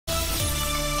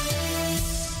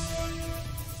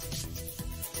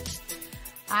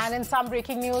And in some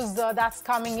breaking news that's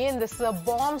coming in, this is a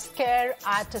bomb scare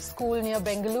at a school near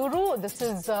Bengaluru. This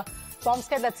is a bomb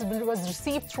scare that was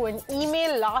received through an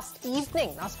email last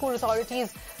evening. Now, school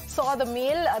authorities saw the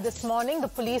mail this morning. The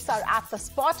police are at the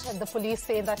spot, and the police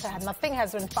say that nothing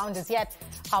has been found as yet.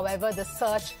 However, the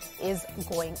search is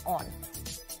going on.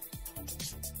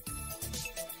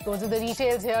 Those are the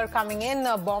details here coming in.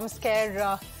 A bomb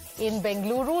scare in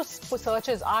Bengaluru.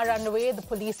 Searches are underway. The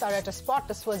police are at a spot.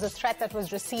 This was a threat that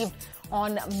was received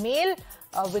on mail,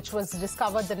 which was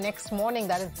discovered the next morning,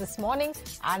 that is this morning,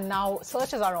 and now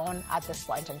searches are on at this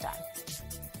point in time.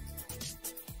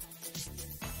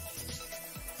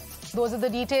 Those are the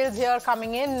details here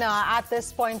coming in at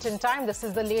this point in time. This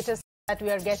is the latest that we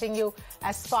are getting you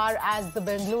as far as the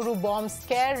Bengaluru bomb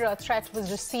scare. A threat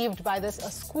was received by this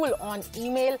school on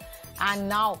email, and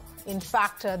now, in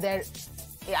fact, there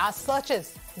are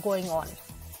searches going on.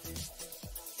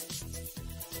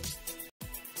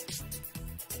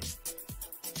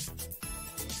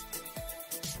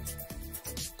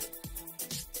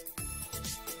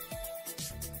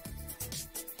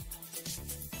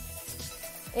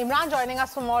 Imran joining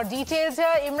us for more details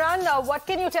here. Imran, what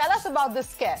can you tell us about this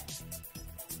scare?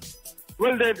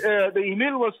 Well, the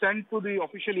email was sent to the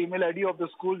official email ID of the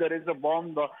school. There is a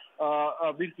bomb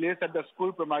being placed at the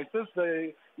school premises.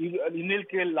 The email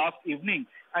came last evening,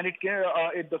 and it came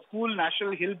at the school,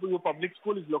 National Hillview Public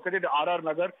School, is located at R.R.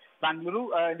 Nagar, Bengaluru.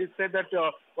 And it said that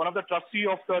one of the trustees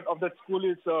of that school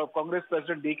is Congress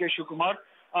President D.K. Shivakumar.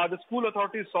 The school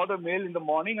authorities saw the mail in the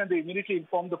morning, and they immediately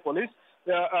informed the police.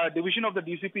 The division of the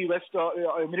DCP West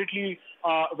immediately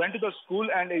went to the school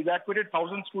and evacuated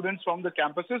 1,000 students from the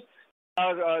campuses.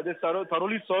 They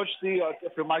thoroughly searched the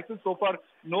premises. So far,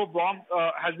 no bomb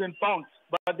has been found,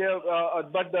 but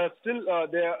still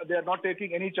they are not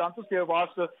taking any chances. They have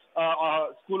asked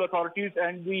school authorities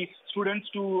and the students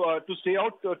to stay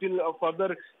out till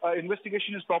further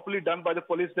investigation is properly done by the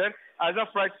police there. As of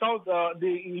right now,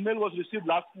 the email was received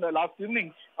last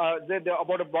evening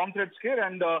about a bomb threat scare,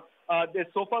 and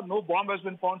so far no bomb has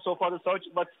been found so far. The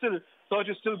search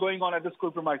is still going on at the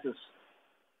school premises.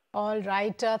 All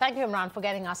right. Thank you, Imran, for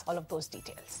getting us all of those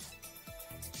details.